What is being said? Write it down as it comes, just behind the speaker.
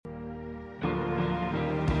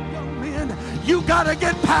You got to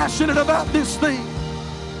get passionate about this thing.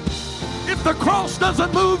 If the cross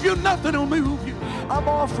doesn't move you, nothing will move you. I'm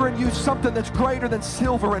offering you something that's greater than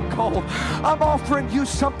silver and gold. I'm offering you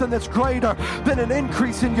something that's greater than an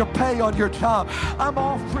increase in your pay on your job. I'm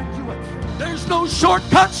offering you There's no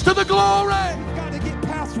shortcuts to the glory. We've got to get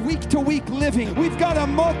past week-to-week living. We've got to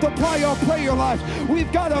multiply our prayer life.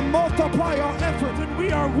 We've got to multiply our effort. And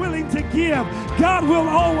we are willing to give. God will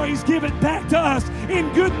always give it back to us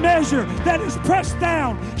in good measure that is pressed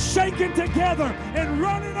down, shaken together, and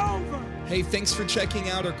running over. Hey, thanks for checking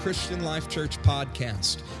out our Christian Life Church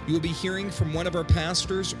podcast. You will be hearing from one of our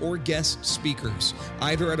pastors or guest speakers,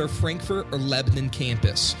 either at our Frankfort or Lebanon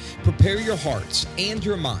campus. Prepare your hearts and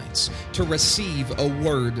your minds to receive a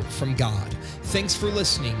word from God. Thanks for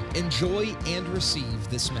listening. Enjoy and receive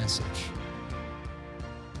this message.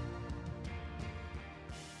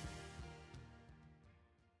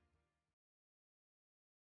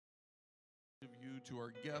 To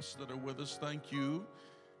our guests that are with us, thank you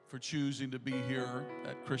for choosing to be here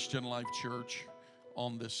at Christian Life Church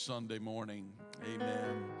on this Sunday morning.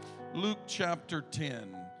 Amen. Luke chapter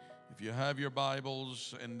 10. If you have your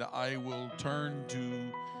Bibles, and I will turn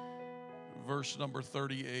to verse number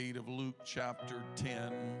 38 of Luke chapter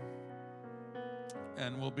 10,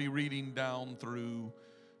 and we'll be reading down through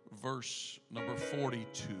verse number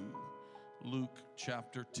 42. Luke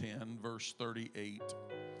chapter 10, verse 38.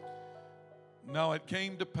 Now it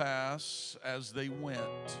came to pass as they went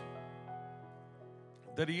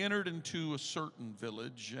that he entered into a certain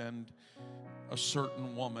village, and a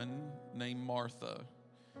certain woman named Martha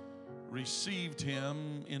received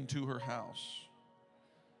him into her house.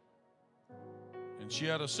 And she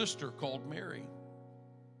had a sister called Mary,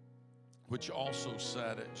 which also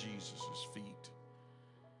sat at Jesus' feet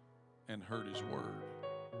and heard his word.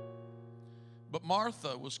 But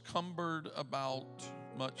Martha was cumbered about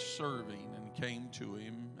much serving, and came to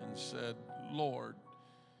him and said, Lord,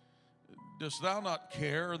 dost thou not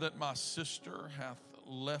care that my sister hath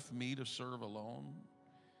left me to serve alone?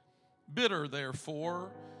 Bid her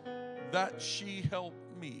therefore that she help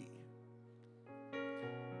me.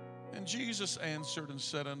 And Jesus answered and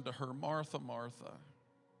said unto her, Martha, Martha,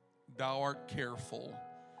 thou art careful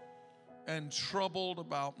and troubled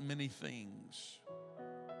about many things,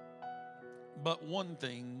 but one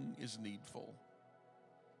thing is needful.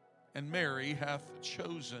 And Mary hath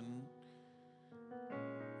chosen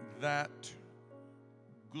that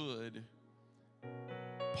good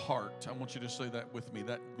part. I want you to say that with me,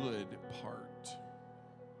 that good part,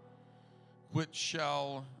 which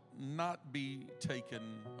shall not be taken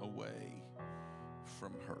away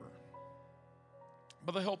from her.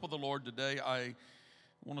 By the help of the Lord today, I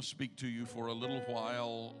want to speak to you for a little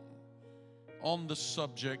while on the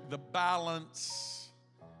subject, the balance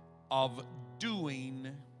of doing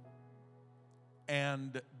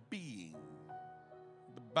and being.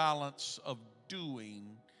 The balance of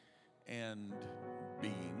doing and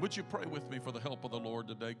being. Would you pray with me for the help of the Lord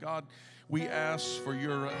today? God, we ask for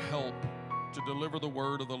your help to deliver the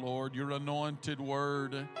word of the Lord. Your anointed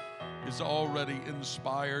word is already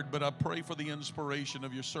inspired, but I pray for the inspiration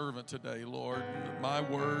of your servant today, Lord. My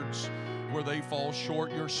words, where they fall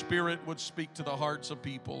short, your spirit would speak to the hearts of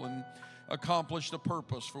people and accomplish the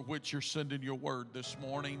purpose for which you're sending your word this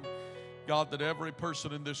morning. God, that every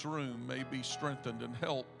person in this room may be strengthened and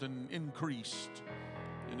helped and increased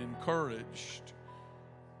and encouraged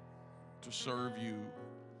to serve you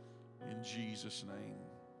in Jesus' name.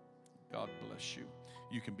 God bless you.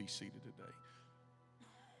 You can be seated today.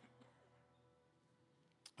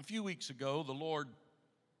 A few weeks ago, the Lord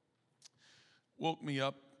woke me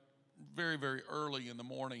up very, very early in the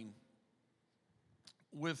morning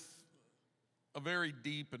with a very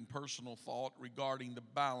deep and personal thought regarding the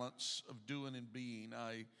balance of doing and being.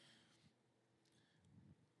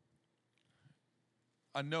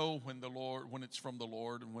 I know when it's from the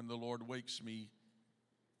Lord, and when the Lord wakes me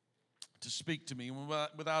to speak to me,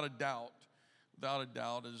 without a doubt,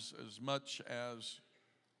 as much as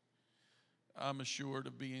I'm assured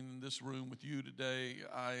of being in this room with you today,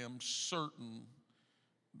 I am certain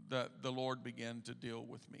that the Lord began to deal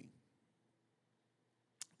with me.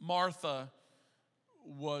 Martha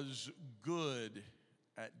was good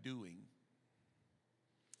at doing.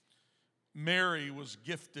 Mary was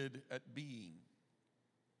gifted at being.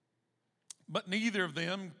 But neither of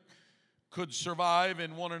them could survive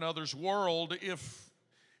in one another's world if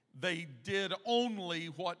they did only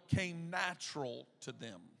what came natural to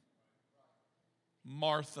them.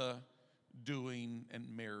 Martha doing and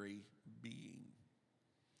Mary being.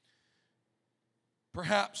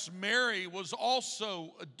 Perhaps Mary was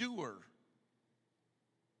also a doer,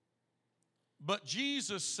 But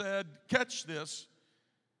Jesus said, catch this,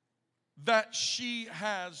 that she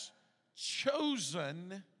has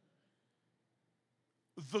chosen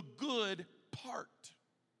the good part.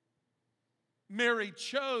 Mary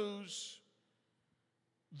chose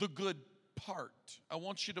the good part. I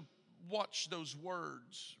want you to watch those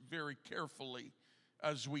words very carefully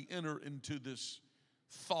as we enter into this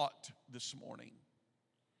thought this morning.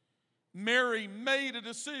 Mary made a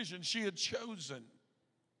decision. She had chosen.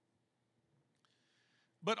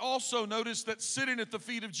 But also notice that sitting at the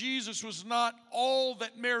feet of Jesus was not all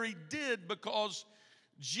that Mary did, because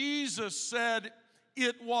Jesus said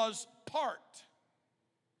it was part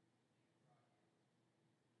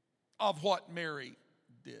of what Mary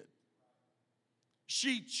did.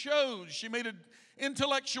 She chose, she made an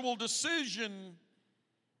intellectual decision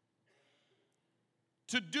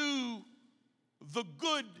to do the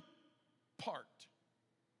good part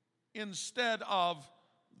instead of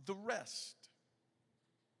the rest.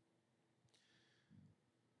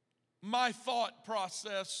 My thought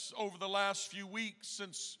process over the last few weeks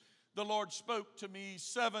since the Lord spoke to me,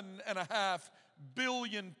 7.5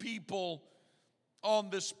 billion people on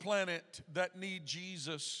this planet that need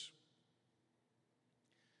Jesus.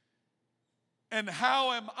 And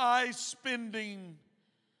how am I spending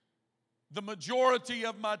the majority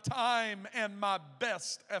of my time and my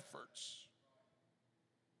best efforts?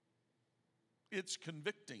 It's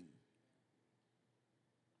convicting.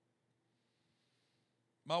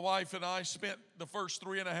 My wife and I spent the first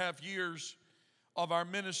 3.5 years of our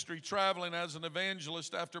ministry traveling as an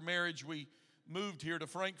evangelist. After marriage, we moved here to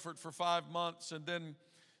Frankfort for 5 months and then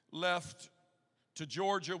left to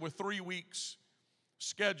Georgia with 3 weeks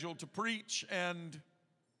scheduled to preach, and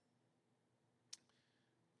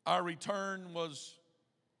our return was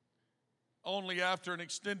only after an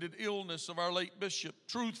extended illness of our late bishop.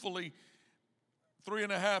 Truthfully,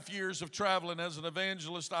 3.5 years of traveling as an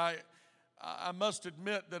evangelist, I must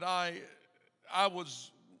admit that I was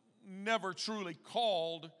never truly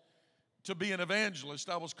called to be an evangelist.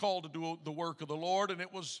 I was called to do the work of the Lord, and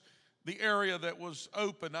it was the area that was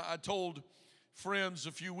open. I told friends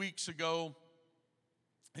a few weeks ago,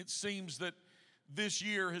 it seems that this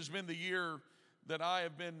year has been the year that I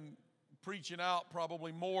have been preaching out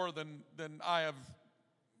probably more than I have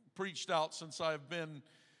preached out since I have been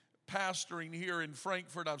pastoring here in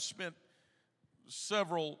Frankfort. I've spent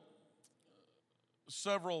several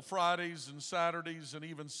Fridays and Saturdays and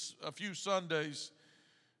even a few Sundays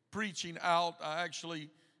preaching out. I actually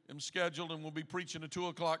am scheduled and will be preaching a 2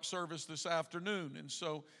 o'clock service this afternoon. And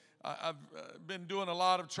so I've been doing a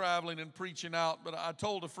lot of traveling and preaching out, but I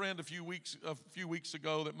told a friend a few weeks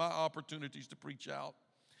ago that my opportunities to preach out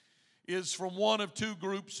is from one of two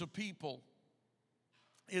groups of people.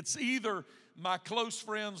 It's either my close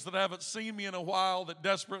friends that haven't seen me in a while that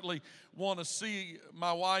desperately want to see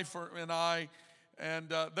my wife and I,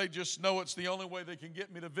 and they just know it's the only way they can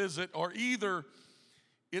get me to visit, or either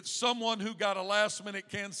it's someone who got a last-minute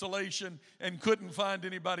cancellation and couldn't find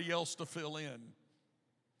anybody else to fill in,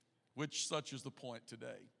 which such is the point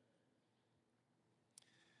today.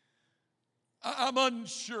 I'm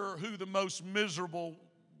unsure who the most miserable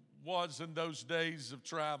was in those days of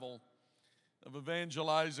travel, of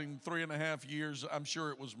evangelizing 3.5 years. I'm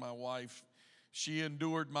sure it was my wife. She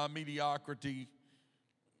endured my mediocrity.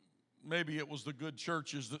 Maybe it was the good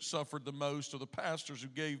churches that suffered the most, or the pastors who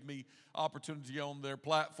gave me opportunity on their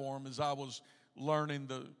platform as I was learning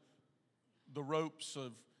the ropes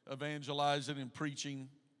of evangelizing and preaching.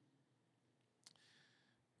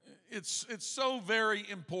 It's so very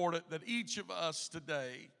important that each of us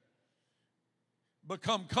today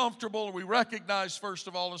become comfortable. We recognize, first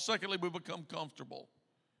of all, and secondly, we become comfortable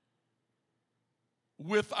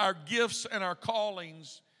with our gifts and our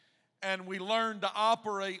callings, and we learn to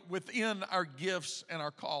operate within our gifts and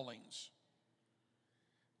our callings.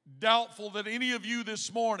 Doubtful that any of you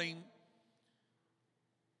this morning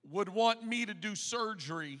would want me to do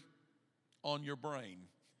surgery on your brain.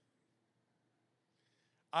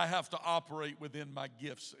 I have to operate within my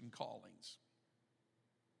gifts and callings.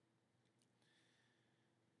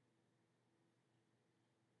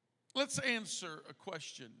 Let's answer a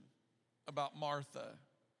question about Martha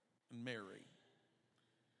and Mary.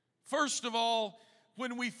 First of all,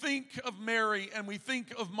 when we think of Mary and we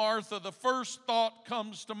think of Martha, the first thought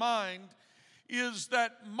comes to mind is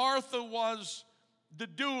that Martha was the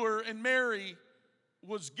doer and Mary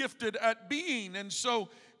was gifted at being. And so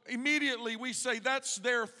immediately we say that's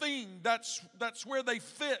their thing. That's where they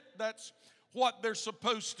fit. That's what they're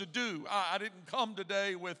supposed to do. I didn't come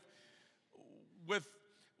today with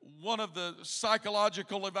one of the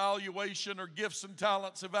psychological evaluation or gifts and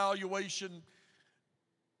talents evaluation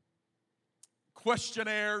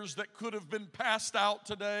questionnaires that could have been passed out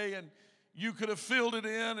today, and you could have filled it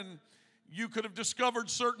in, and you could have discovered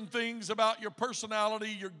certain things about your personality,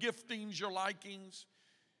 your giftings, your likings.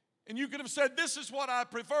 And you could have said, this is what I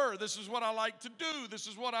prefer. This is what I like to do. This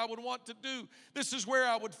is what I would want to do. This is where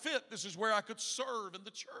I would fit. This is where I could serve in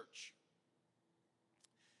the church.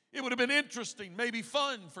 It would have been interesting, maybe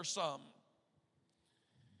fun for some.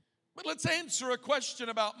 But let's answer a question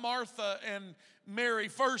about Martha and Mary.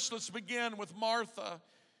 First, let's begin with Martha.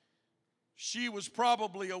 She was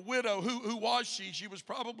probably a widow. Who was she? She was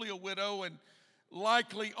probably a widow and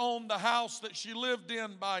likely owned the house that she lived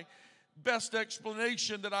in by best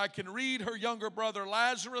explanation that I can read. Her younger brother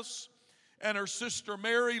Lazarus and her sister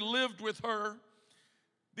Mary lived with her.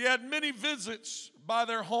 They had many visits by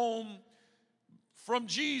their home from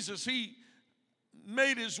Jesus. He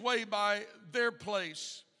made his way by their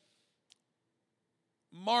place.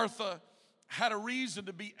 Martha had a reason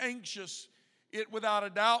to be anxious. It without a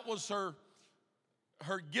doubt was her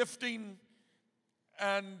gifting,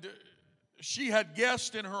 and she had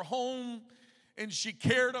guests in her home, and she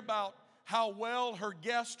cared about how well her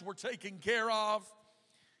guests were taken care of.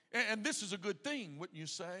 And this is a good thing, wouldn't you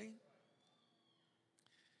say?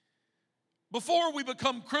 Before we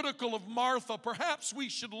become critical of Martha, perhaps we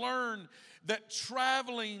should learn that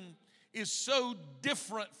traveling is so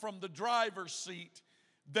different from the driver's seat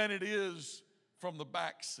than it is from the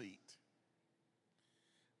back seat.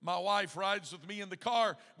 My wife rides with me in the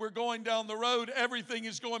car. We're going down the road. Everything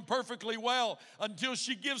is going perfectly well until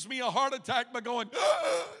she gives me a heart attack by going,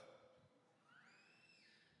 "Ah!"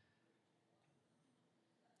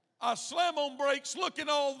 I slam on brakes, look in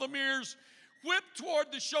all the mirrors, whip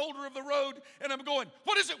toward the shoulder of the road, and I'm going,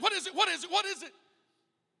 what is it? What is it? What is it? What is it?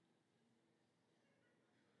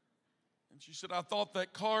 And she said, I thought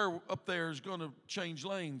that car up there is going to change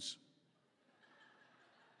lanes.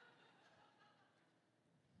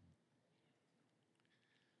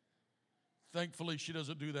 Thankfully, she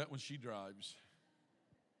doesn't do that when she drives.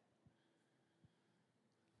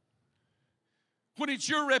 When it's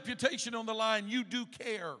your reputation on the line, you do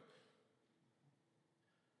care.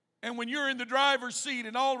 And when you're in the driver's seat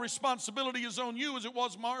and all responsibility is on you, as it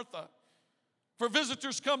was Martha. For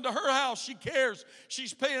visitors come to her house, she cares.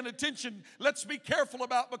 She's paying attention. Let's be careful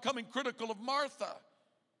about becoming critical of Martha.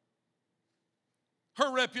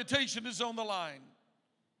 Her reputation is on the line.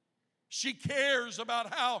 She cares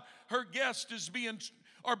about how her guest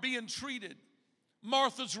are being treated.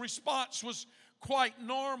 Martha's response was quite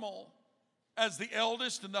normal. As the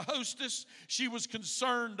eldest and the hostess, she was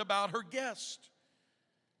concerned about her guest.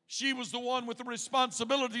 She was the one with the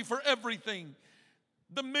responsibility for everything.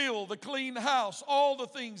 The meal, the clean house, all the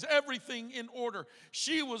things, everything in order.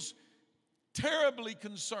 She was terribly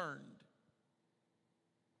concerned.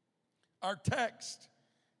 Our text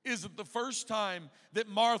isn't the first time that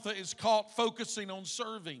Martha is caught focusing on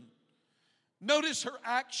serving. Notice her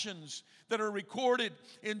actions that are recorded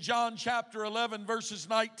in John chapter 11, verses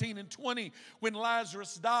 19 and 20, when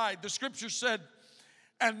Lazarus died. The scripture said,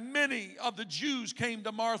 and many of the Jews came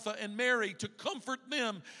to Martha and Mary to comfort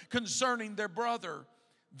them concerning their brother.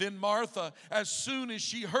 Then Martha, as soon as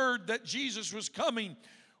she heard that Jesus was coming,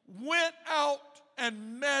 went out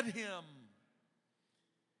and met him.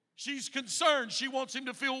 She's concerned. She wants him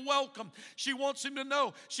to feel welcome. She wants him to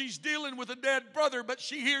know she's dealing with a dead brother, but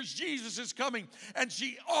she hears Jesus is coming, and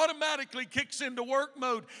she automatically kicks into work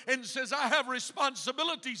mode and says, I have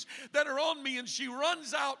responsibilities that are on me, and she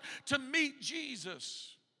runs out to meet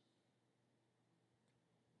Jesus.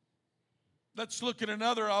 Let's look at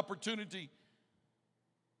another opportunity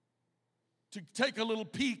to take a little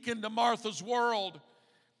peek into Martha's world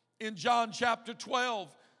in John chapter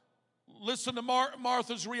 12. Listen to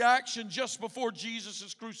Martha's reaction just before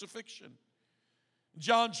Jesus' crucifixion.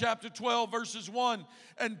 John chapter 12, verses 1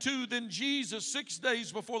 and 2. Then Jesus, 6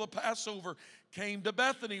 days before the Passover, came to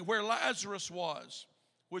Bethany, where Lazarus was,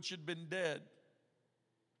 which had been dead,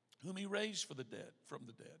 whom he raised from the dead.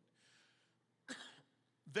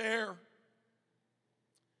 There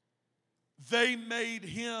they made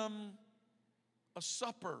him a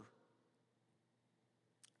supper,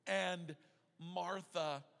 and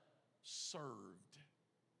Martha served.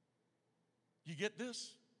 You get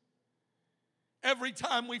this? Every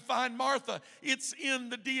time we find Martha, it's in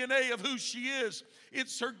the DNA of who she is.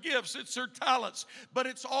 It's her gifts, it's her talents, but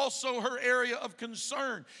it's also her area of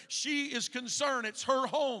concern. She is concerned. It's her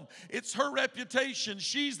home. It's her reputation.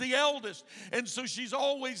 She's the eldest, and so she's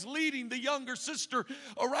always leading the younger sister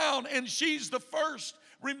around, and she's the first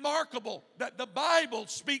remarkable that the Bible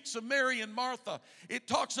speaks of Mary and Martha. It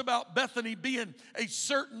talks about Bethany being a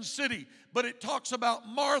certain city, but it talks about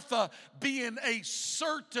Martha being a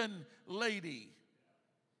certain lady,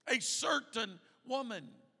 a certain woman.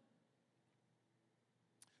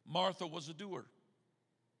 Martha was a doer.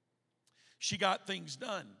 She got things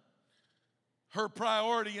done. Her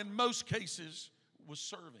priority in most cases was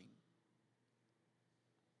serving.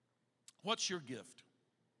 What's your gift?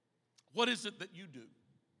 What is it that you do?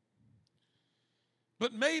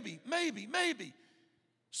 But maybe,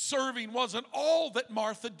 serving wasn't all that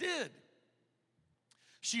Martha did.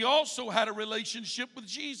 She also had a relationship with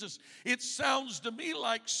Jesus. It sounds to me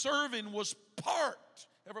like serving was part.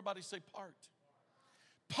 Everybody say part.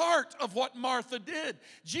 Part of what Martha did.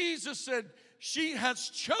 Jesus said she has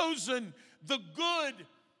chosen the good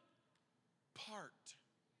part.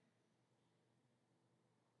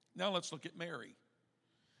 Now let's look at Mary.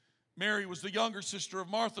 Mary was the younger sister of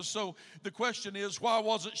Martha, so the question is, why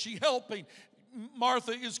wasn't she helping?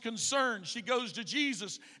 Martha is concerned. She goes to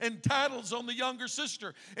Jesus and tattles on the younger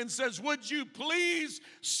sister and says, would you please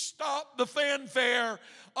stop the fanfare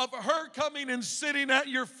of her coming and sitting at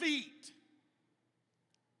your feet?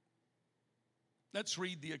 Let's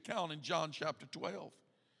read the account in John chapter 12.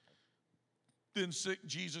 Then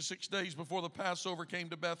Jesus, 6 days before the Passover, came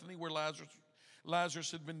to Bethany where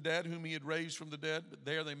Lazarus had been dead, whom he had raised from the dead. But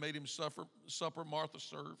there they made him supper. Martha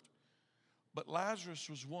served. But Lazarus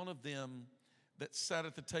was one of them that sat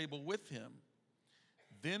at the table with him.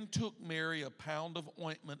 Then took Mary a pound of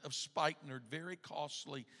ointment of spikenard, very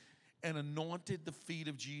costly, and anointed the feet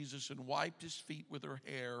of Jesus and wiped his feet with her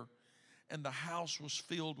hair. And the house was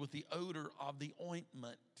filled with the odor of the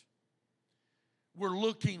ointment.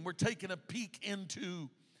 We're taking a peek into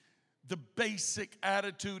the basic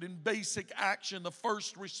attitude and basic action, the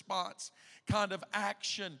first response kind of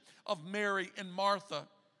action of Mary and Martha.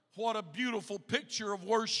 What a beautiful picture of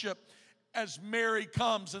worship as Mary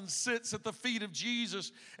comes and sits at the feet of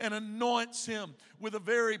Jesus and anoints him with a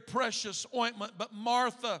very precious ointment. But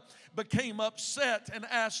Martha became upset and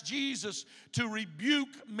asked Jesus to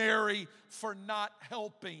rebuke Mary for not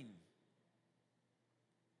helping.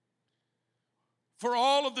 For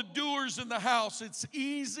all of the doers in the house, it's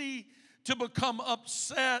easy to become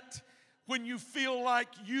upset when you feel like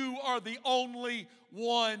you are the only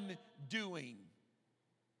one doing.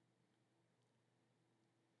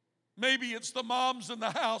 Maybe it's the moms in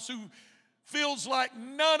the house who feels like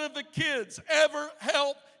none of the kids ever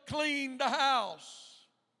help clean the house.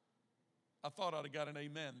 I thought I'd have got an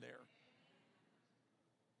amen there.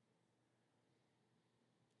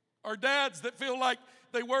 Or dads that feel like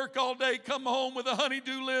they work all day, come home with a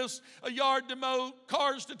honey-do list, a yard to mow,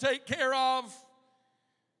 cars to take care of,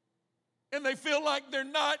 and they feel like they're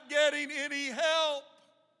not getting any help.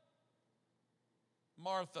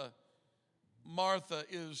 Martha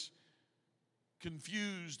is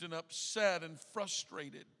confused and upset and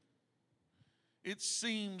frustrated. It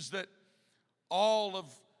seems that all of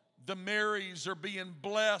the Marys are being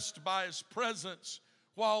blessed by his presence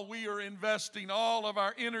while we are investing all of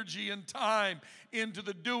our energy and time into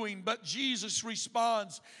the doing. But Jesus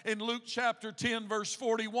responds in Luke chapter 10, verse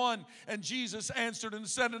 41, and Jesus answered and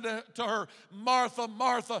said to her, Martha,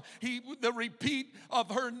 Martha. The repeat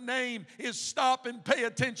of her name is stop and pay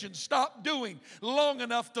attention. Stop doing long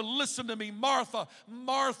enough to listen to me. Martha,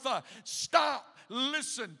 Martha, stop.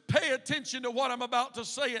 Listen, pay attention to what I'm about to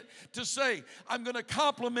say. I'm going to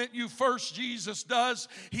compliment you first, Jesus does.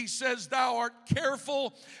 He says, thou art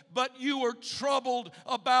careful, but you are troubled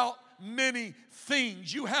about many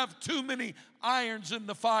things. You have too many irons in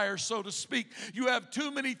the fire, so to speak. You have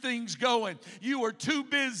too many things going. You are too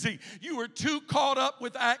busy. You are too caught up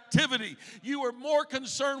with activity. You are more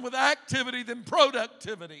concerned with activity than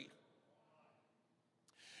productivity.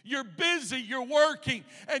 You're busy, you're working,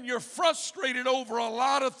 and you're frustrated over a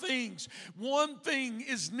lot of things. One thing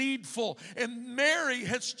is needful, and Mary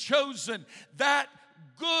has chosen that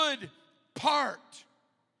good part.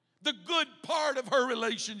 The good part of her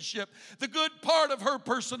relationship, the good part of her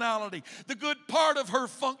personality, the good part of her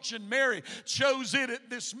function. Mary chose it at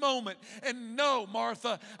this moment. And no,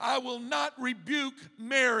 Martha, I will not rebuke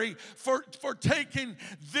Mary for taking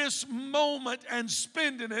this moment and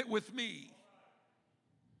spending it with me.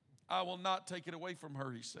 I will not take it away from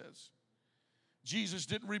her, he says. Jesus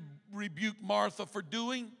didn't rebuke Martha for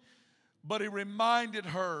doing, but he reminded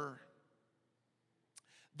her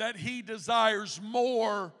that he desires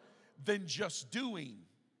more than just doing.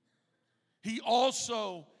 He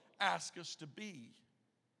also asks us to be,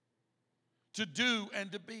 to do and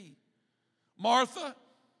to be. Martha,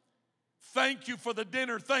 Thank you for the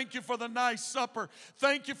dinner. Thank you for the nice supper.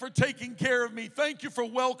 Thank you for taking care of me. Thank you for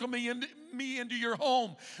welcoming me into your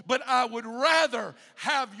home. But I would rather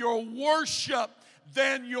have your worship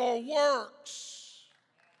than your works.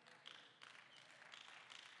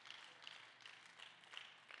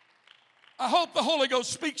 I hope the Holy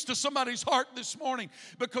Ghost speaks to somebody's heart this morning,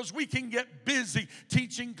 because we can get busy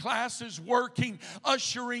teaching classes, working,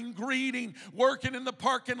 ushering, greeting, working in the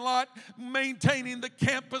parking lot, maintaining the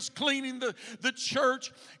campus, cleaning the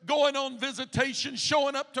church, going on visitation,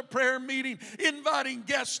 showing up to prayer meeting, inviting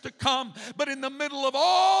guests to come. But in the middle of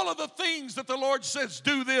all of the things that the Lord says,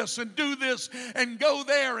 do this and go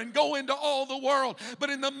there and go into all the world. But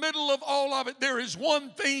in the middle of all of it, there is one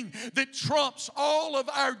thing that trumps all of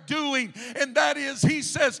our doing. And that is, he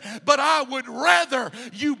says, but I would rather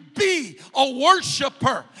you be a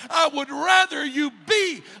worshiper. I would rather you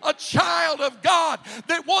be a child of God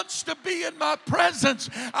that wants to be in my presence.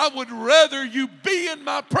 I would rather you be in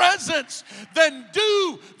my presence than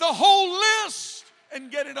do the whole list and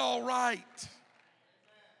get it all right.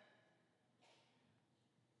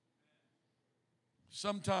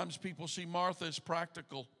 Sometimes people see Martha as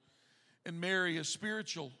practical and Mary as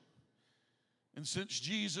spiritual. And since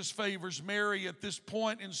Jesus favors Mary at this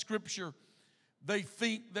point in Scripture, they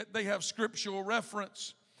think that they have scriptural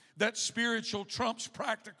reference, that spiritual trumps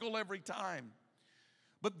practical every time.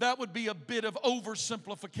 But that would be a bit of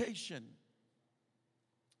oversimplification.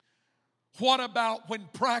 What about when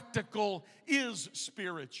practical is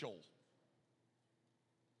spiritual?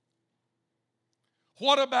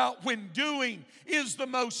 What about when doing is the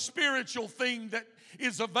most spiritual thing that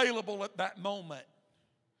is available at that moment?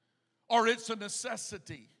 Or it's a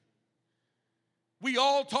necessity. We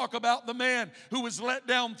all talk about the man who was let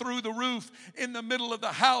down through the roof in the middle of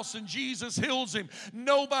the house and Jesus heals him.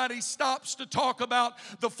 Nobody stops to talk about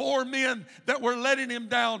the 4 men that were letting him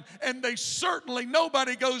down. And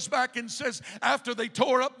nobody goes back and says, after they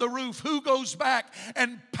tore up the roof, who goes back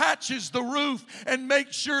and patches the roof and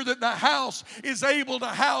makes sure that the house is able to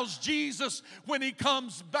house Jesus when he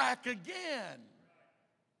comes back again?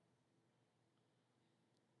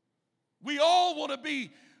 We all want to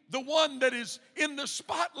be the one that is in the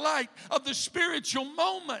spotlight of the spiritual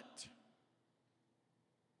moment.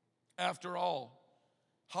 After all,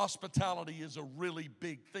 hospitality is a really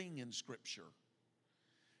big thing in Scripture.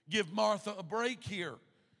 Give Martha a break here.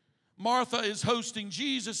 Martha is hosting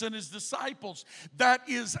Jesus and his disciples. That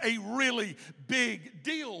is a really big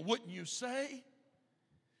deal, wouldn't you say?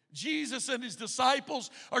 Jesus and his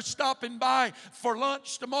disciples are stopping by for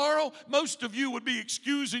lunch tomorrow. Most of you would be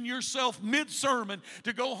excusing yourself mid-sermon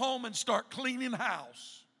to go home and start cleaning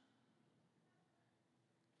house.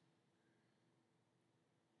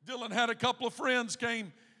 Dylan had a couple of friends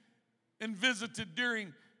came and visited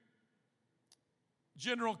during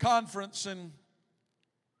General Conference, and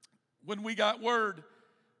when we got word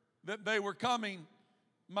that they were coming,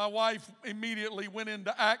 my wife immediately went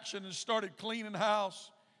into action and started cleaning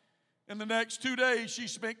house. And the next 2 days, she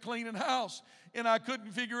spent cleaning house. And I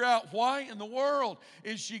couldn't figure out why in the world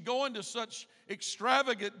is she going to such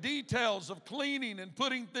extravagant details of cleaning and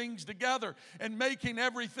putting things together and making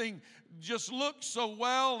everything just look so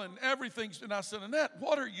well and everything. And I said, Annette,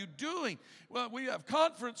 what are you doing? Well, we have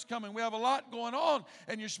conference coming. We have a lot going on.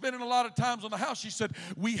 And you're spending a lot of times on the house. She said,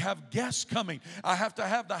 we have guests coming. I have to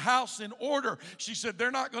have the house in order. She said,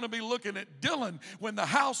 they're not going to be looking at Dylan when the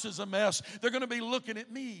house is a mess. They're going to be looking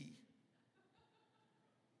at me.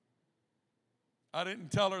 I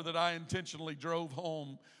didn't tell her that I intentionally drove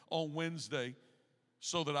home on Wednesday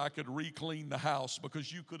so that I could re-clean the house,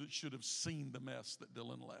 because you should have seen the mess that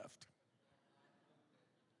Dylan left.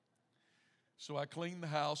 So I cleaned the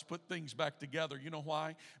house, put things back together. You know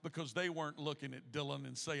why? Because they weren't looking at Dylan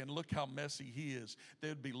and saying, look how messy he is.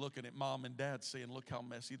 They'd be looking at mom and dad saying, look how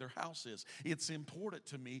messy their house is. It's important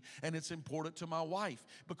to me, and it's important to my wife,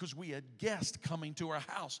 because we had guests coming to our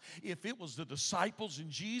house. If it was the disciples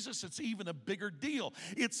and Jesus, it's even a bigger deal.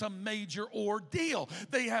 It's a major ordeal.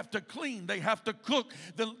 They have to clean. They have to cook.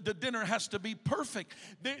 The dinner has to be perfect.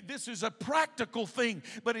 This is a practical thing,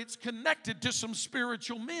 but it's connected to some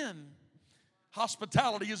spiritual men.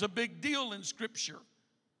 Hospitality is a big deal in Scripture.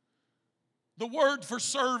 The word for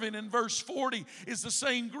serving in verse 40 is the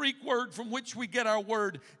same Greek word from which we get our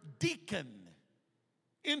word deacon.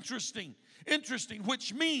 Interesting,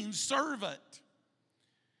 which means servant.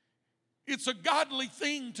 It's a godly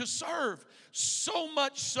thing to serve, so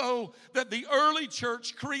much so that the early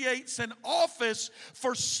church creates an office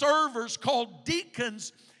for servers called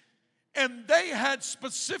deacons. And they had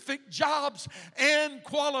specific jobs and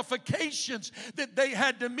qualifications that they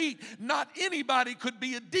had to meet. Not anybody could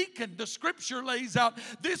be a deacon. The scripture lays out,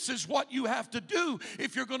 this is what you have to do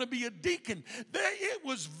if you're going to be a deacon. It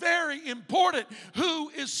was very important who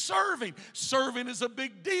is serving. Serving is a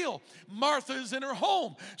big deal. Martha is in her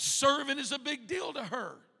home. Serving is a big deal to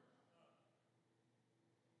her.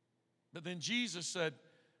 But then Jesus said,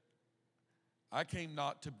 I came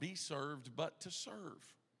not to be served, but to serve.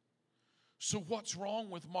 So what's wrong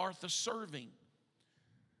with Martha serving?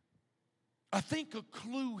 I think a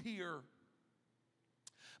clue here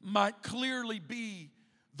might clearly be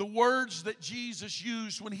the words that Jesus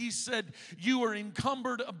used when he said, you are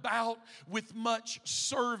encumbered about with much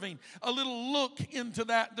serving. A little look into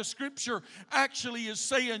that. The scripture actually is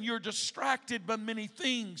saying you're distracted by many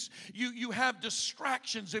things. You have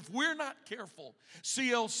distractions. If we're not careful,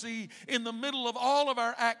 CLC, in the middle of all of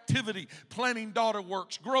our activity, planning daughter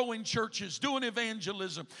works, growing churches, doing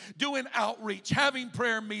evangelism, doing outreach, having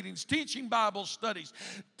prayer meetings, teaching Bible studies,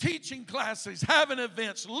 teaching classes, having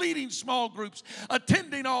events, leading small groups,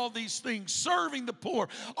 attending all these things, serving the poor,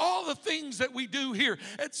 all the things that we do here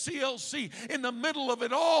at CLC. In the middle of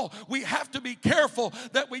it all, we have to be careful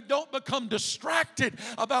that we don't become distracted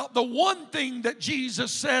about the one thing that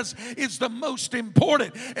Jesus says is the most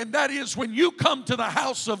important, and that is when you come to the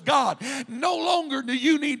house of God, no longer do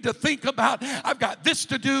you need to think about, I've got this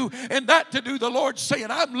to do and that to do. The Lord's saying,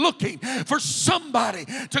 I'm looking for somebody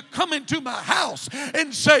to come into my house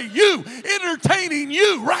and say, you, entertaining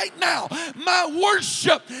you right now, my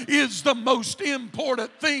worship is the most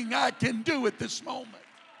important thing I can do at this moment.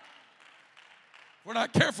 If we're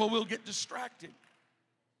not careful, we'll get distracted.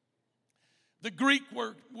 The Greek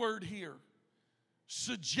word here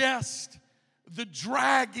suggests the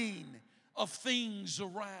dragging of things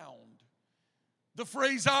around. The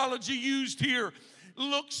phraseology used here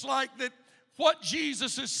looks like that what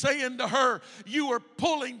Jesus is saying to her, you are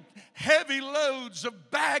pulling heavy loads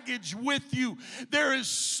of baggage with you. There is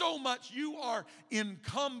so much you are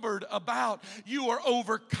encumbered about. You are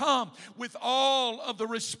overcome with all of the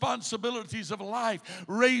responsibilities of life,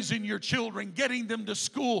 raising your children, getting them to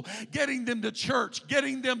school, getting them to church,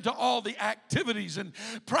 getting them to all the activities and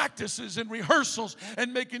practices and rehearsals,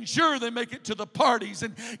 and making sure they make it to the parties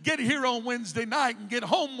and get here on Wednesday night and get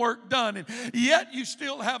homework done. And yet you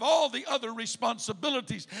still have all the other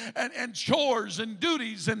responsibilities and chores and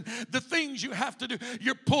duties and the things you have to do.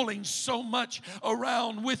 You're pulling so much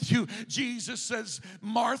around with you. Jesus says,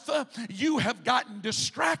 Martha, you have gotten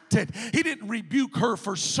distracted. He didn't rebuke her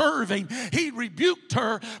for serving. He rebuked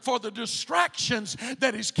her for the distractions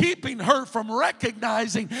that is keeping her from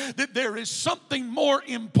recognizing that there is something more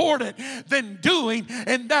important than doing,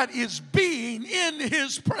 and that is being in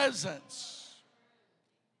His presence.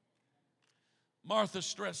 Martha's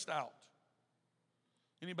stressed out.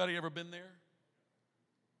 Anybody ever been there?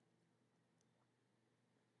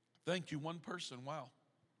 Thank you, one person. Wow.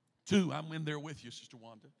 Two, I'm in there with you, Sister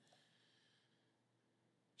Wanda.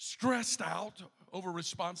 Stressed out over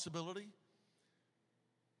responsibility.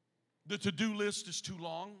 The to-do list is too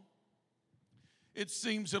long. It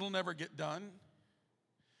seems it'll never get done.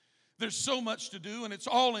 There's so much to do, and it's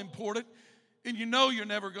all important, and you know you're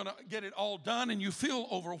never going to get it all done, and you feel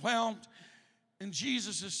overwhelmed. And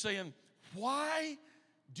Jesus is saying, why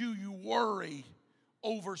do you worry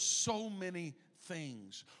over so many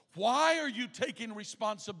things? Why are you taking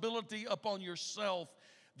responsibility upon yourself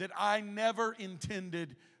that I never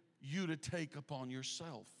intended you to take upon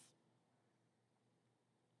yourself?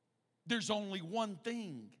 There's only one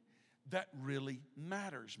thing that really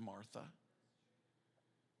matters, Martha.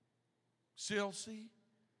 CLC,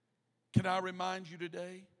 can I remind you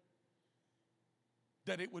today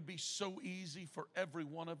that it would be so easy for every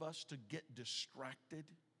one of us to get distracted?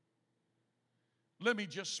 Let me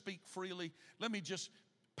just speak freely. Let me just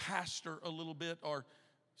pastor a little bit, or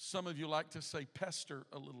some of you like to say pester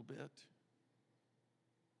a little bit.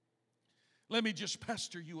 Let me just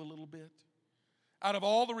pester you a little bit. Out of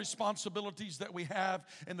all the responsibilities that we have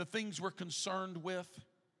and the things we're concerned with,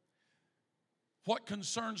 what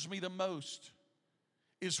concerns me the most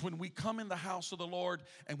is when we come in the house of the Lord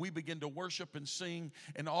and we begin to worship and sing,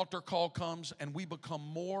 an altar call comes and we become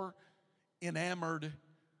more enamored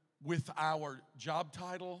with our job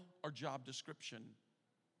title or job description.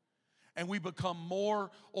 And we become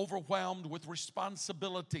more overwhelmed with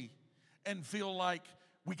responsibility and feel like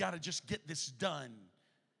we got to just get this done.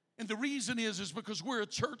 And the reason is because we're a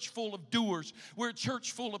church full of doers. We're a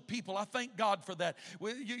church full of people. I thank God for that.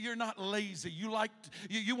 You're not lazy. You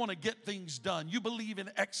want to get things done. You believe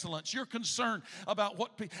in excellence. You're concerned about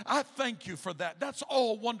what people. I thank you for that. That's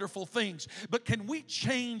all wonderful things. But can we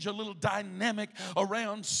change a little dynamic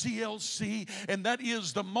around CLC? And that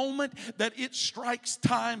is the moment that it strikes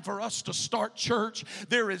time for us to start church,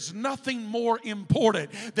 there is nothing more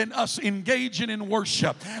important than us engaging in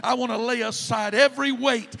worship. I want to lay aside every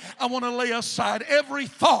weight. I want to lay aside every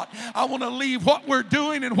thought. I want to leave what we're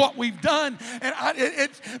doing and what we've done. And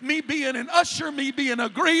it's me being an usher, me being a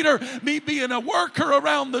greeter, me being a worker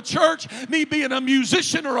around the church, me being a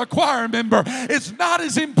musician or a choir member. It's not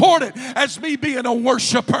as important as me being a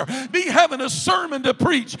worshiper. Me having a sermon to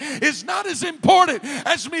preach is not as important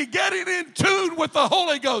as me getting in tune with the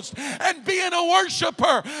Holy Ghost and being a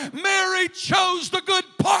worshiper. Mary chose the good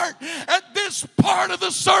part at this part of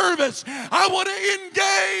the service. I want to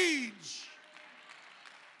engage.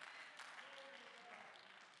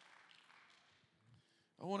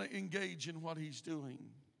 I want to engage in what he's doing.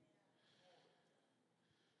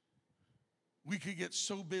 We could get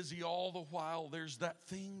so busy all the while. There's that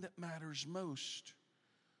thing that matters most.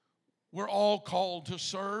 We're all called to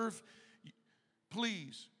serve.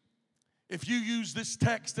 Please, if you use this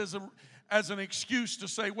text as an excuse to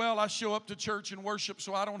say, well, I show up to church and worship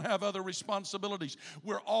so I don't have other responsibilities.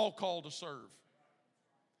 We're all called to serve.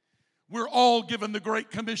 We're all given the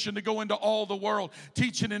Great Commission to go into all the world,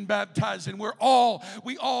 teaching and baptizing. We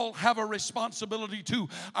all have a responsibility to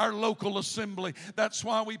our local assembly. That's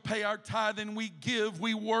why we pay our tithe and we give,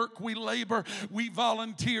 we work, we labor, we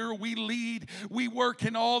volunteer, we lead, we work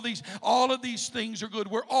in all of these things are good.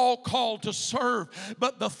 We're all called to serve.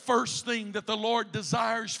 But the first thing that the Lord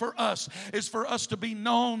desires for us is for us to be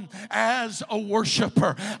known as a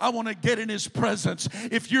worshiper. I want to get in His presence.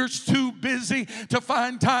 If you're too busy to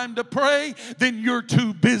find time to pray, then you're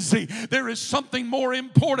too busy. There is something more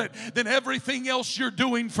important than everything else you're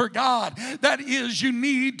doing for God. That is, you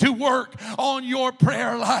need to work on your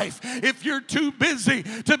prayer life. If you're too busy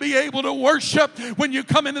to be able to worship when you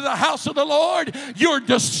come into the house of the Lord, you're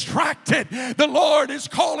distracted. The Lord is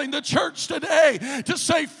calling the church today to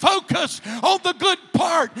say, focus on the good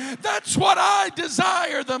part. That's what I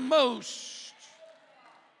desire the most.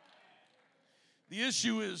 The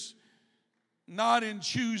issue is not in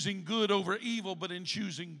choosing good over evil, but in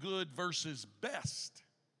choosing good versus best.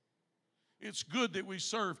 It's good that we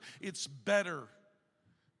serve. It's better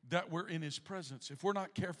that we're in His presence. If we're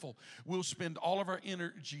not careful, we'll spend all of our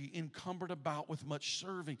energy encumbered about with much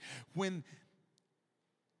serving, when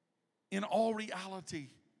in all reality,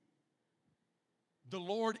 the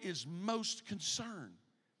Lord is most concerned.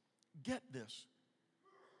 Get this.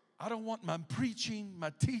 I don't want my preaching,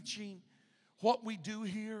 my teaching, what we do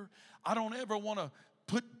here, I don't ever want to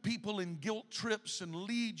put people in guilt trips and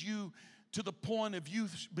lead you to the point of you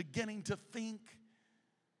beginning to think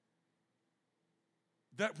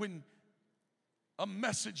that when a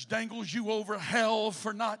message dangles you over hell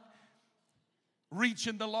for not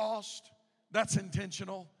reaching the lost, that's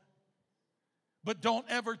intentional. But don't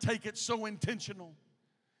ever take it so intentional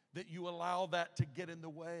that you allow that to get in the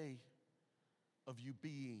way of you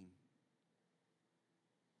being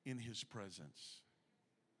in His presence.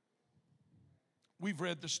 We've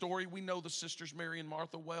read the story. We know the sisters Mary and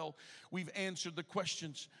Martha well. We've answered the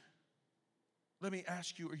questions. Let me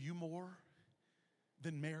ask you, are you more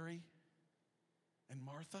than Mary and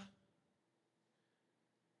Martha?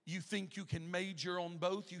 You think you can major on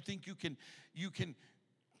both? You think you can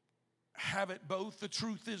have it both? The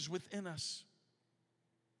truth is within us.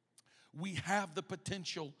 We have the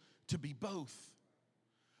potential to be both.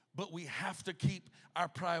 But we have to keep our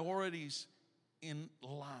priorities in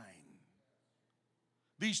line.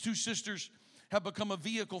 These two sisters have become a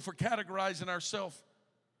vehicle for categorizing ourselves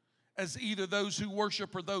as either those who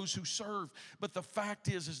worship or those who serve. But the fact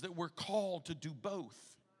is that we're called to do both.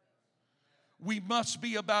 We must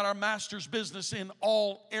be about our Master's business in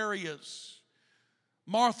all areas.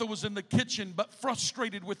 Martha was in the kitchen but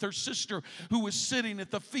frustrated with her sister who was sitting at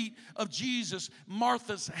the feet of Jesus.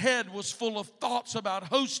 Martha's head was full of thoughts about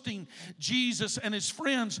hosting Jesus and His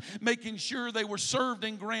friends, making sure they were served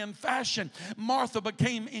in grand fashion. Martha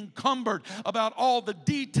became encumbered about all the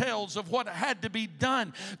details of what had to be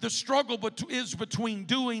done. The struggle is between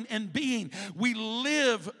doing and being. We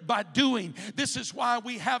live by doing. This is why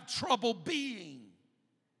we have trouble being.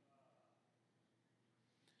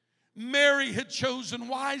 Mary had chosen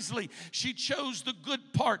wisely. She chose the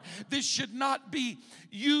good part. This should not be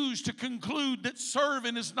used to conclude that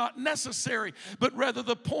serving is not necessary, but rather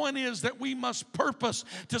the point is that we must purpose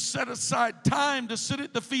to set aside time to sit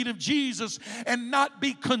at the feet of Jesus and not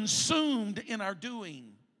be consumed in our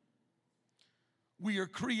doing. We are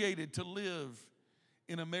created to live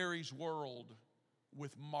in a Mary's world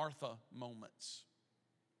with Martha moments.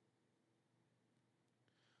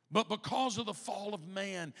 But because of the fall of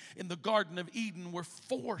man in the Garden of Eden, we're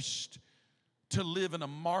forced to live in a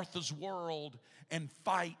Martha's world and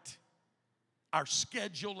fight our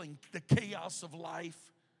schedule and the chaos of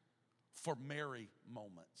life for Mary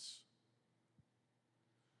moments.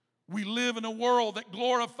 We live in a world that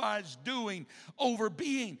glorifies doing over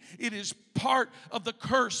being. It is part of the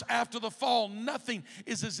curse after the fall. Nothing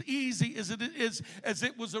is as easy as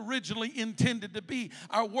it was originally intended to be.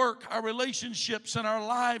 Our work, our relationships, and our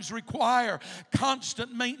lives require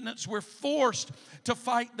constant maintenance. We're forced to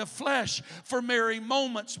fight the flesh for merry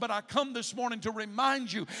moments. But I come this morning to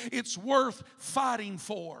remind you it's worth fighting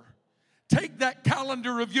for. Take that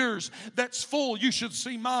calendar of yours that's full. You should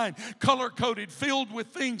see mine, color-coded, filled with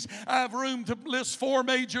things. I have room to list 4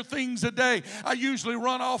 major things a day. I usually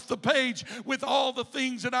run off the page with all the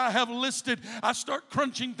things that I have listed. I start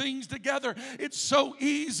crunching things together. It's so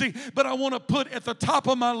easy, but I want to put at the top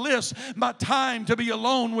of my list my time to be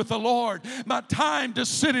alone with the Lord, my time to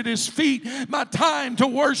sit at His feet, my time to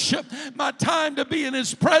worship, my time to be in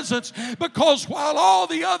His presence, because while all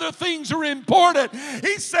the other things are important,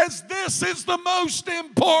 He says this is the most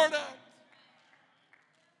important.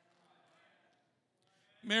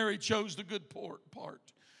 Mary chose the good part.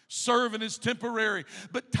 Serving is temporary,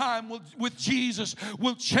 but time with Jesus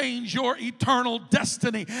will change your eternal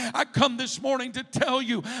destiny. I come this morning to tell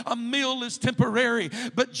you a meal is temporary,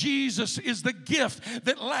 but Jesus is the gift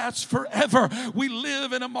that lasts forever. We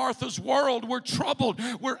live in a Martha's world. We're troubled,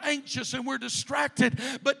 we're anxious, and we're distracted,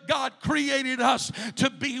 but God created us to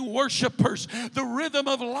be worshipers. The rhythm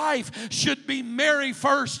of life should be Mary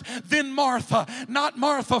first, then Martha, not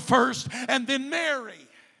Martha first, and then Mary.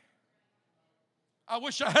 I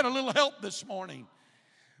wish I had a little help this morning.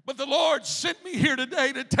 But the Lord sent me here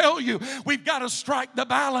today to tell you we've got to strike the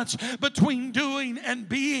balance between doing and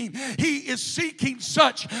being. He is seeking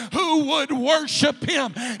such who would worship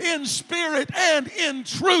Him in spirit and in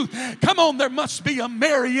truth. Come on, there must be a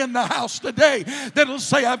Mary in the house today that'll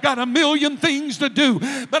say, I've got a million things to do,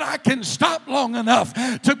 but I can stop long enough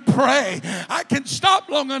to pray. I can stop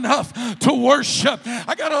long enough to worship.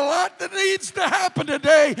 I got a lot that needs to happen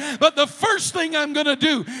today, but the first thing I'm going to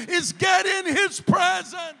do is get in His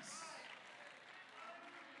presence.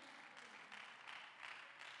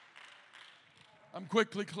 I'm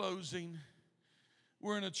quickly closing.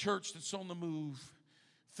 We're in a church that's on the move.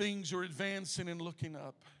 Things are advancing and looking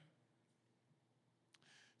up.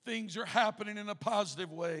 Things are happening in a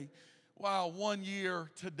positive way. Wow, 1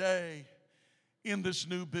 year today in this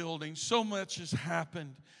new building. So much has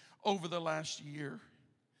happened over the last year.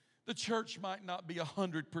 The church might not be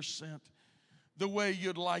 100% the way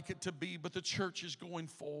you'd like it to be, but the church is going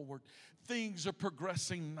forward. Things are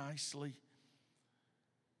progressing nicely.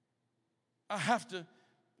 I have to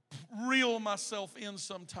reel myself in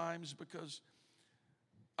sometimes because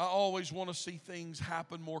I always want to see things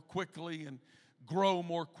happen more quickly and grow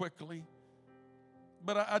more quickly.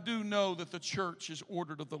 But I do know that the church is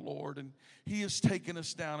ordered of the Lord, and He has taken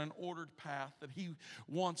us down an ordered path that He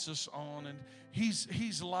wants us on, and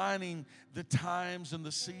He's lining the times and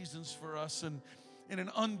the seasons for us in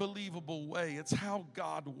an unbelievable way. It's how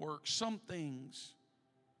God works. Some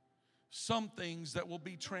things that will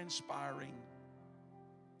be transpiring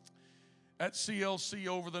at CLC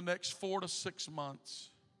over the next 4 to 6 months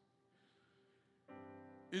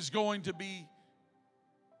is going to be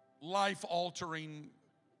life-altering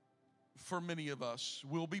for many of us.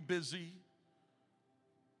 We'll be busy,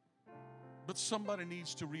 but somebody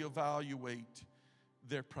needs to reevaluate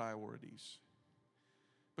their priorities,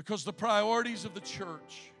 because the priorities of the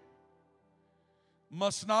church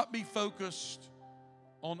must not be focused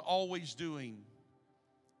on always doing,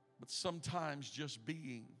 but sometimes just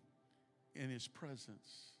being in His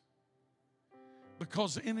presence.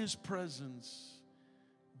 Because in His presence,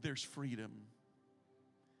 there's freedom.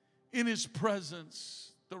 In His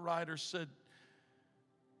presence, the writer said,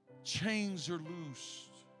 chains are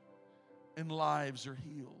loosed and lives are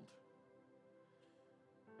healed.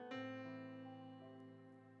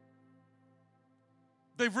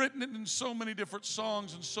 They've written it in so many different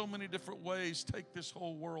songs and so many different ways. Take this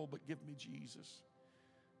whole world, but give me Jesus.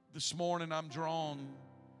 This morning I'm drawn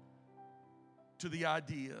to the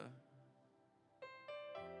idea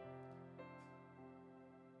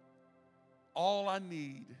all I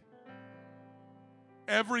need,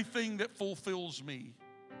 everything that fulfills me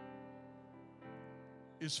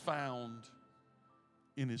is found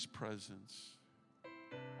in His presence.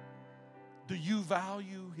 Do you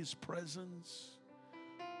value His presence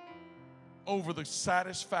over the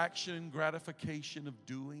satisfaction and gratification of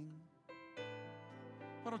doing?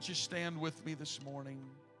 Why don't you stand with me this morning?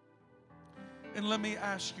 And let me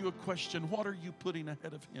ask you a question. What are you putting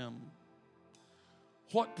ahead of Him?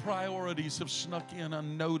 What priorities have snuck in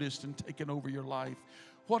unnoticed and taken over your life?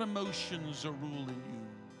 What emotions are ruling you?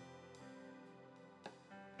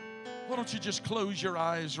 Why don't you just close your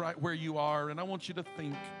eyes right where you are, and I want you to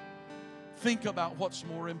think about what's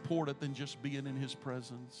more important than just being in His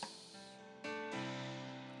presence.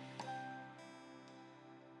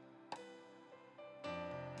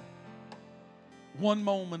 One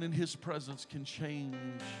moment in His presence can change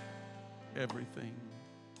everything.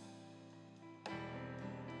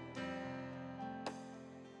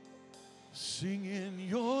 Sing in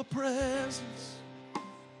your presence.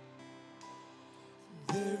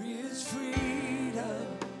 There is freedom.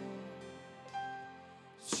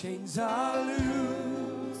 Chains are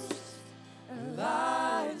loose and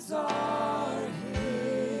lives are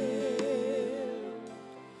healed.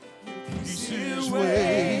 Peace is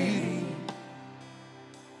waiting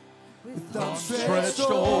with arms stretched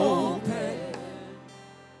open.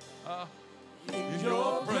 In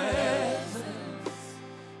your presence,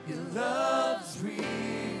 your love's revealed.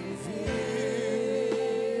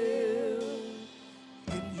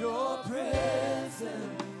 In your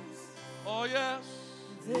presence, oh yes,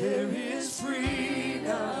 there is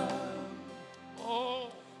freedom.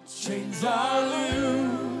 oh, Chains are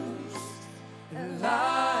loose and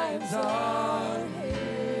lives are healed.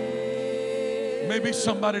 maybe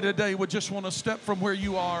somebody today would just want to step from where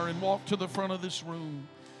you are and walk to the front of this room,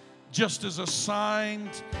 just as a sign,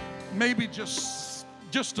 maybe just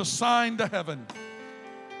a sign to heaven.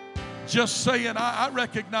 Just saying, I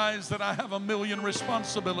recognize that I have a million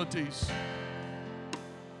responsibilities,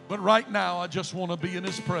 but right now I just want to be in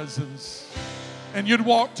His presence. And you'd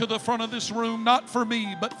walk to the front of this room, not for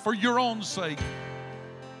me, but for your own sake.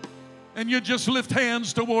 And you just lift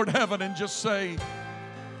hands toward heaven and just say,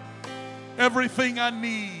 everything I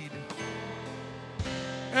need,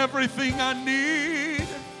 everything I need,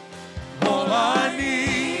 all I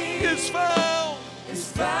need is found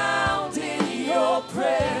in your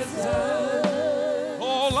presence.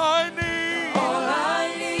 All I need, All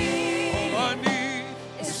I need, all I need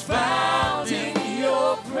is found in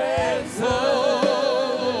your presence.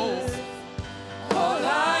 oh, All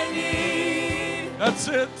I need that's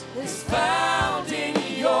it. is found in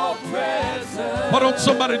your presence. Why don't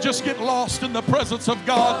somebody just get lost in the presence of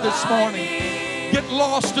God this morning? Get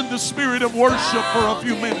lost in the spirit of worship for a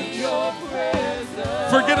few minutes. Your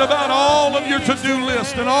presence. Forget about all of your to-do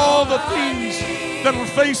list and all the things that are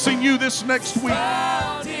facing you this next week.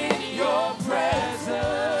 Found in your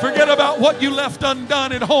presence. Forget about what you left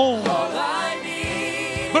undone at home. All I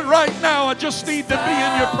need, But right now, I just need to be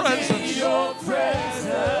in your presence. your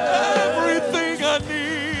presence. Everything I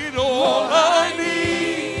need, all I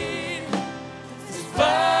need, Is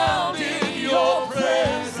found in your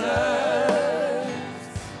presence.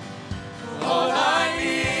 All I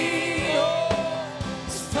need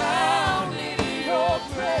is found in your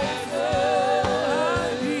presence.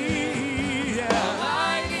 All I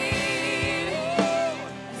need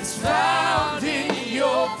is found in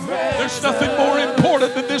your presence. There's nothing more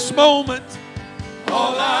important than this moment.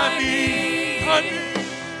 All I need,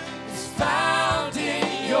 is found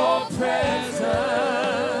in your presence.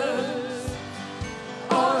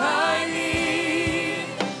 All I need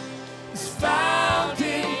is found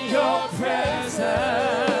in your presence.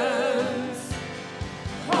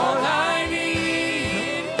 All I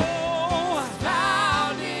need is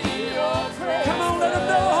found in your presence. Come on, let them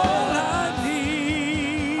know all I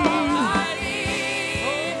need. All I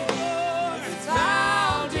need is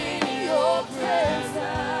found in your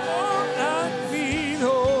presence. All I need,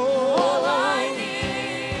 all I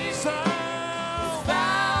need is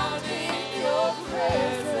found in your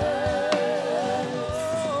presence.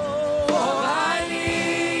 All I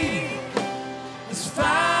need is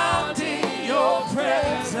found.